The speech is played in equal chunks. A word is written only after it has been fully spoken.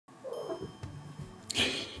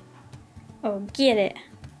Oh, get it.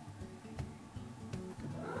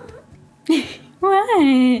 What?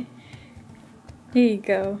 Here you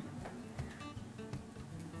go.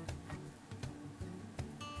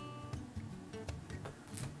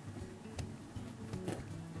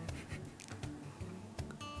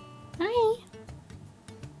 Hi.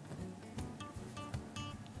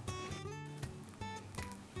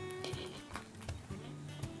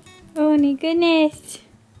 Oh my goodness.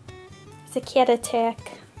 It's a cat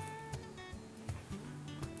attack.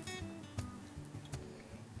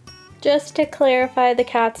 Just to clarify, the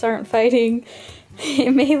cats aren't fighting.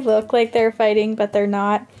 It may look like they're fighting, but they're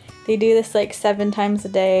not. They do this like 7 times a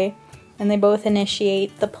day, and they both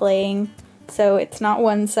initiate the playing, so it's not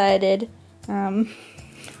one-sided.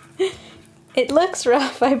 It looks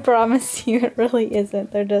rough, I promise you, it really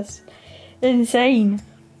isn't. They're just insane.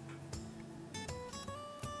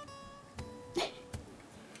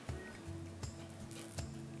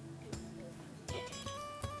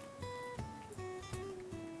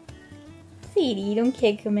 Sweetie, don't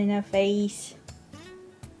kick him in the face.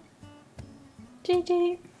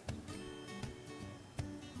 JJ.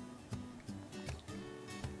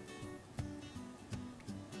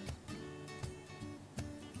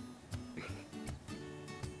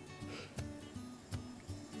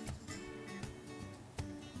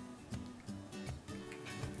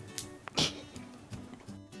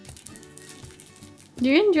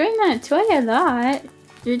 You're enjoying that toy a lot.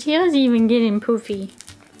 Your tail's even getting poofy.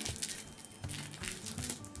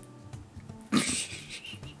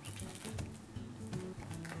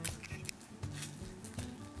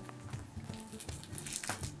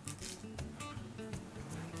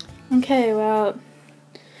 Okay, well,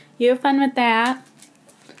 you have fun with that.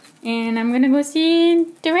 And I'm gonna go see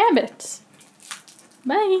the rabbits.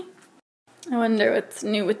 Bye. I wonder what's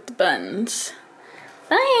new with the buns.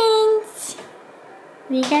 Buns!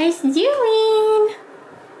 What are you guys doing?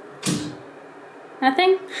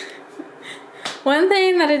 Nothing? One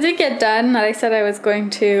thing that I did get done that I said I was going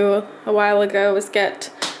to a while ago was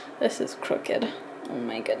get... This is crooked. Oh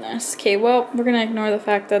my goodness. Okay, well, we're gonna ignore the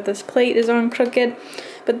fact that this plate is on crooked.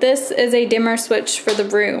 But this is a dimmer switch for the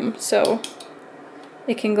room, so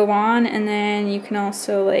it can go on, and then you can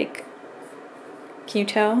also, like, can you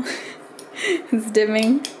tell? It's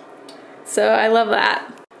dimming. So I love that.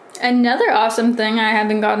 Another awesome thing I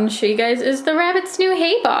haven't gotten to show you guys is the rabbit's new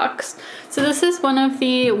hay box. So this is one of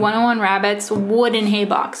the 101 Rabbits wooden hay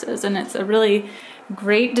boxes, and it's a really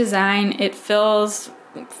great design. It fits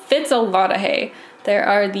a lot of hay. There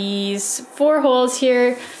are these 4 holes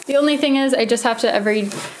here. The only thing is I just have to every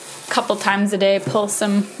couple times a day pull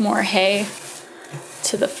some more hay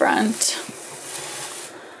to the front.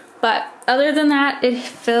 But other than that, it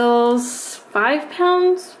fills 5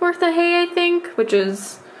 pounds worth of hay, I think, which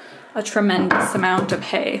is a tremendous amount of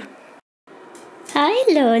hay.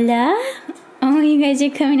 Hi, Lola. Oh, you guys are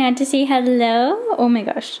coming out to say hello? Oh my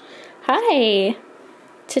gosh. Hi.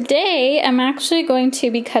 Today, I'm actually going to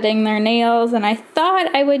be cutting their nails, and I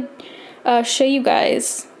thought I would show you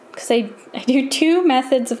guys, because I do 2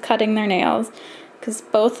 methods of cutting their nails, because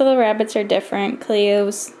both of the rabbits are different.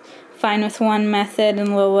 Cleo's fine with one method,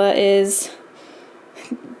 and Lola is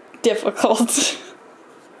difficult.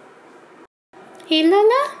 Hey,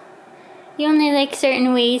 Lola? You only like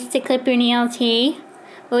certain ways to clip your nails, hey?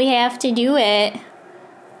 But we have to do it.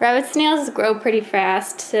 Rabbit's nails grow pretty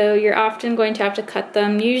fast, so you're often going to have to cut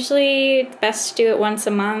them. Usually, it's best to do it once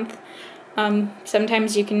a month.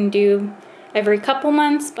 Sometimes you can do every couple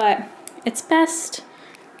months, but it's best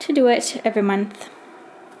to do it every month.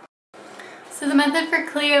 So the method for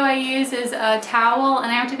Cleo I use is a towel,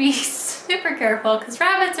 and I have to be super careful because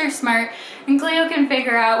rabbits are smart, and Cleo can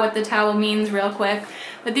figure out what the towel means real quick.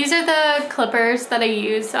 But these are the clippers that I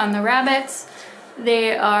use on the rabbits.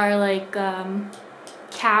 They are like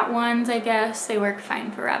cat ones, I guess. They work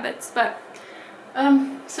fine for rabbits. But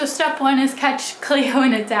so step 1 is catch Cleo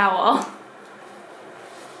in a towel.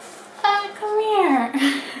 Come here.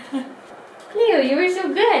 Cleo, you were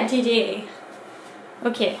so good today.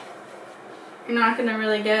 Okay. You're not gonna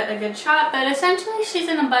really get a good shot, but essentially she's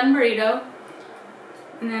in a bun burrito.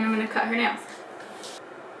 And then I'm gonna cut her nails.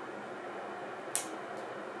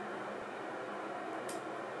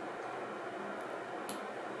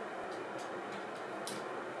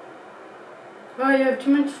 Oh, you have too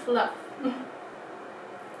much fluff.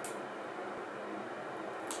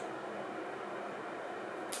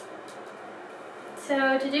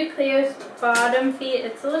 So to do Cleo's bottom feet,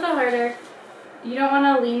 it's a little harder. You don't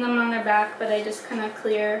want to lean them on their back, but I just kind of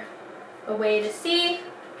clear a way to see.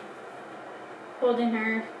 Holding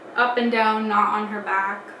her up and down, not on her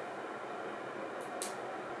back.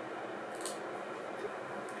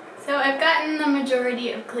 So I've got gotten the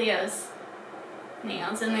majority of Cleo's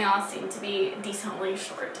nails and they all seem to be decently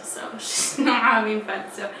short, so she's not having fun,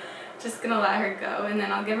 so just gonna let her go and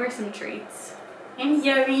then I'll give her some treats. I'm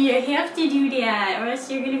sorry, you have to do that or else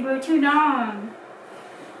you're gonna go too long.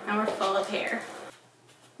 Now we're full of hair.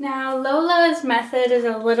 Now Lola's method is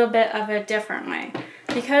a little bit of a different way.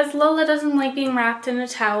 Because Lola doesn't like being wrapped in a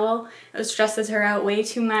towel, it stresses her out way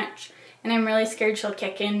too much, and I'm really scared she'll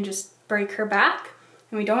kick in and just break her back,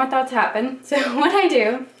 and we don't want that to happen. So what I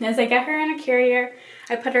do is I get her in a carrier,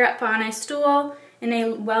 I put her up on a stool in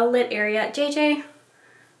a well-lit area. JJ,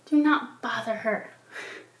 do not bother her.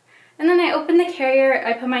 And then I open the carrier,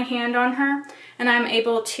 I put my hand on her, and I'm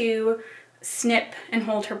able to snip and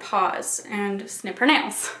hold her paws and snip her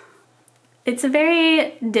nails. It's a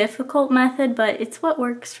very difficult method, but it's what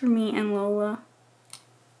works for me and Lola.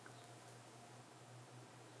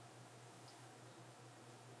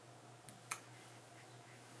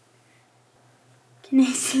 Can I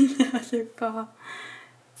see the other paw?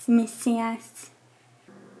 It's missing us.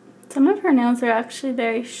 Some of her nails are actually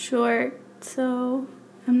very short, so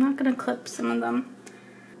I'm not gonna clip some of them.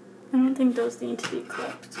 I don't think those need to be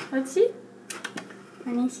clipped. Let's see.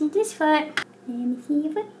 Let me see this foot. Let me see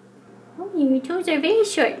your foot. Oh, your toes are very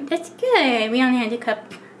short. That's good. We only had to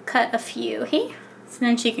cut a few, hey? So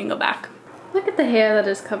then she can go back. Look at the hair that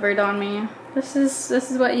is covered on me. This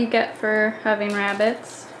is what you get for having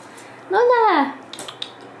rabbits. Lola!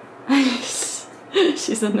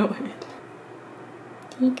 She's annoyed.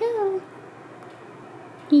 Here you go.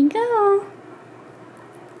 Here you go.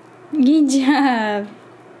 Good job.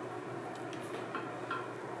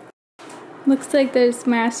 Looks like there's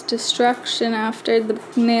mass destruction after the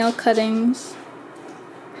nail cuttings.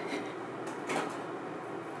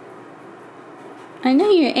 I know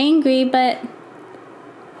you're angry, but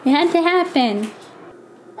it had to happen.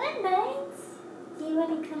 Bye, Bugs. Do you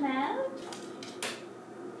want to come out?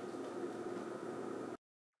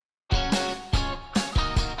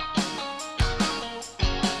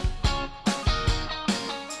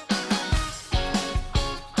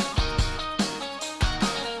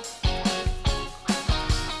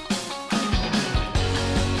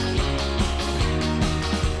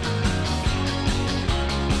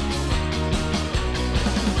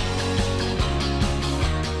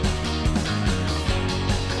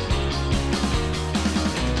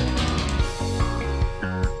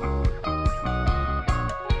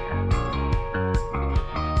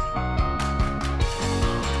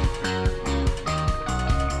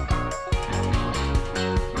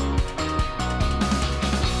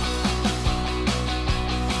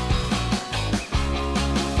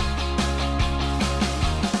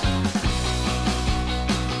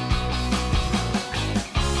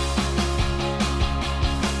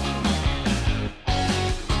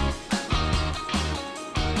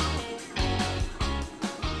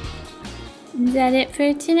 Is that it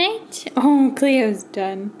for tonight? Oh, Cleo's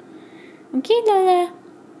done. Okay, Lola.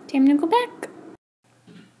 Time to go back.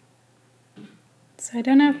 So I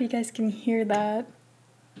don't know if you guys can hear that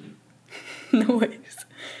noise.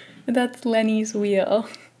 But that's Lenny's wheel.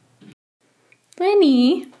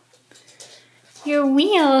 Lenny, your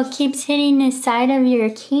wheel keeps hitting the side of your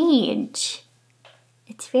cage.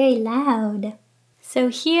 It's very loud. So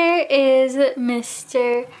here is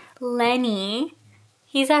Mr. Lenny.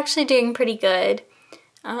 He's actually doing pretty good.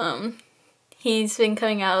 He's been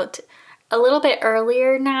coming out a little bit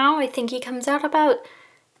earlier now. I think he comes out about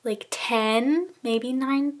like 10, maybe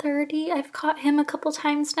 9:30. I've caught him a couple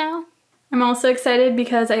times now. I'm also excited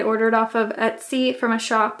because I ordered off of Etsy from a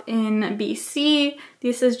shop in BC.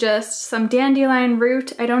 This is just some dandelion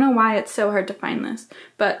root. I don't know why it's so hard to find this,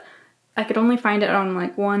 but I could only find it on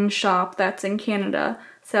like one shop that's in Canada.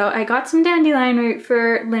 So I got some dandelion root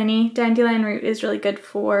for Lenny. Dandelion root is really good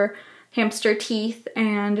for hamster teeth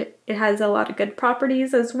and it has a lot of good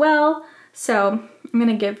properties as well. So I'm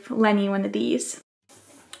gonna give Lenny one of these.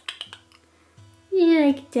 You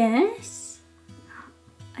like this?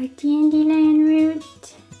 A dandelion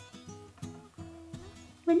root?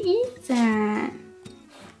 What is that?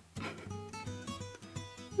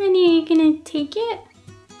 Lenny, are you gonna take it?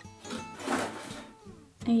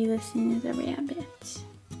 Are you listening to the rabbit?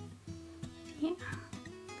 Yeah.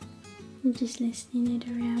 I'm just listening to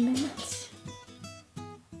the rabbits.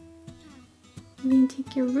 You gonna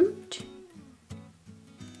take your root?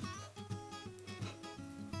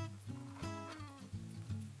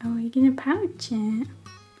 Oh, you're gonna pouch it.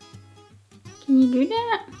 Can you do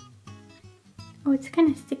that? Oh, it's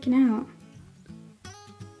kind of sticking out.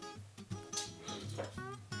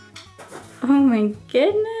 Oh my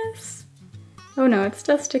goodness. Oh no, it's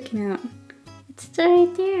still sticking out. It's still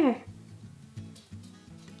right there.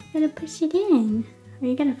 You gotta push it in. Or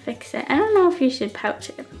you gotta fix it. I don't know if you should pouch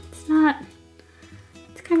it. It's not,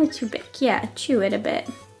 it's kind of too big. Yeah, chew it a bit.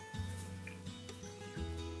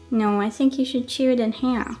 No, I think you should chew it in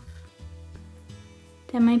half.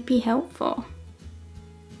 That might be helpful.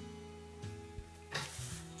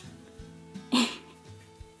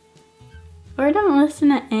 Or don't listen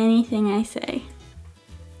to anything I say.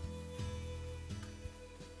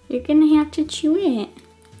 You're gonna have to chew it.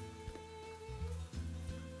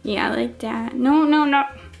 Yeah, like that. No, no, no.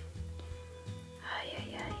 Ay,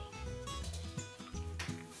 ay, ay.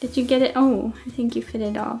 Did you get it? Oh, I think you fit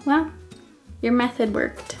it all. Well, your method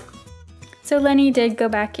worked. So Lenny did go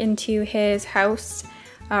back into his house.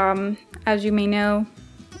 As you may know,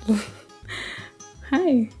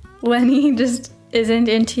 hi. Lenny just isn't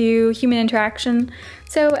into human interaction.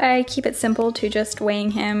 So I keep it simple to just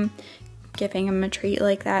weighing him, giving him a treat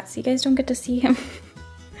like that so you guys don't get to see him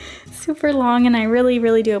super long, and I really,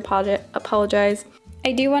 really do apologize.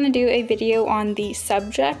 I do want to do a video on the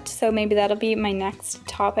subject, so maybe that'll be my next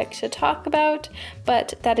topic to talk about,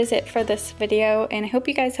 but that is it for this video, and I hope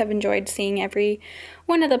you guys have enjoyed seeing every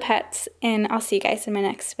one of the pets, and I'll see you guys in my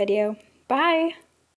next video. Bye!